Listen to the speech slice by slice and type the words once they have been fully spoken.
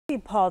The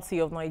Party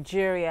of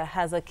Nigeria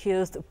has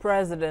accused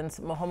President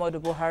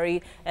Muhammadu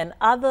Buhari and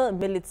other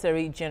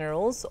military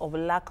generals of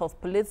lack of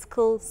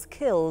political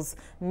skills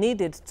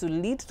needed to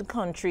lead the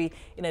country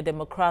in a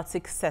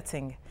democratic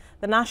setting.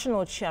 The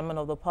national chairman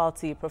of the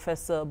party,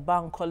 Professor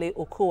Bankole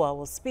Okowa,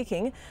 was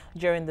speaking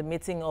during the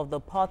meeting of the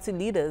party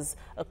leaders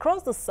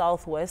across the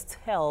southwest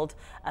held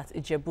at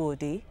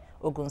Ijebu-Ode,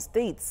 Ogun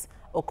State.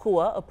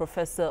 Okowa, a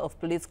professor of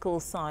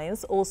political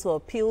science, also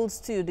appealed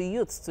to the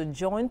youths to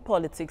join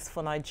politics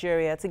for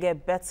Nigeria to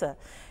get better.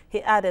 He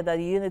added that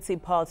the Unity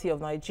Party of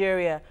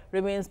Nigeria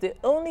remains the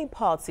only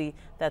party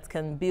that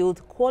can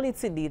build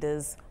quality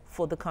leaders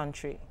for the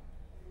country.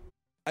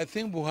 I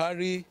think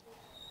Buhari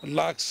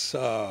lacks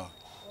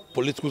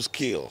political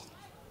skill,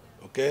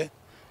 okay?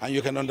 And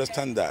you can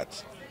understand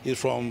that. He's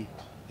from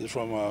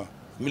a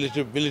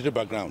military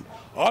background.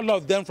 All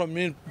of them from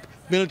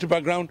military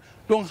background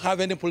don't have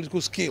any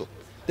political skill.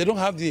 They don't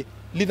have the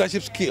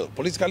leadership skill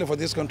politically for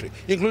this country,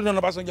 including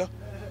Obasanjo.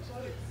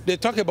 They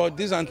talk about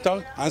this and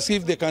talk and see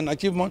if they can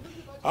achieve more.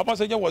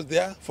 Obasanjo was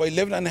there for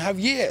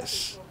 11.5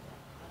 years.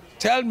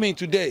 Tell me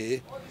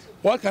today,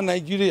 what can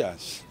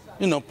Nigerians,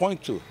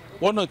 point to,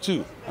 one or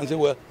two, and say,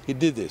 well, he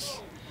did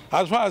this.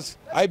 As far as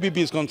IBB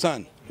is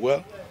concerned,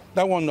 well,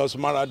 that one was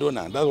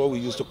Maradona. That's what we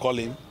used to call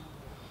him.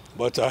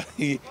 But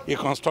he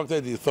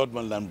constructed the Third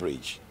Mainland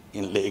Bridge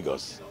in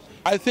Lagos.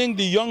 I think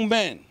the young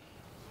men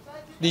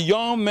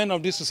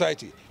of this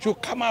society should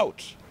come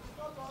out.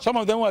 Some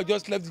of them who have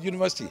just left the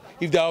university,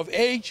 if they are of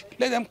age,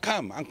 let them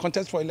come and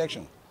contest for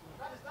election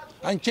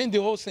and change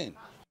the whole thing.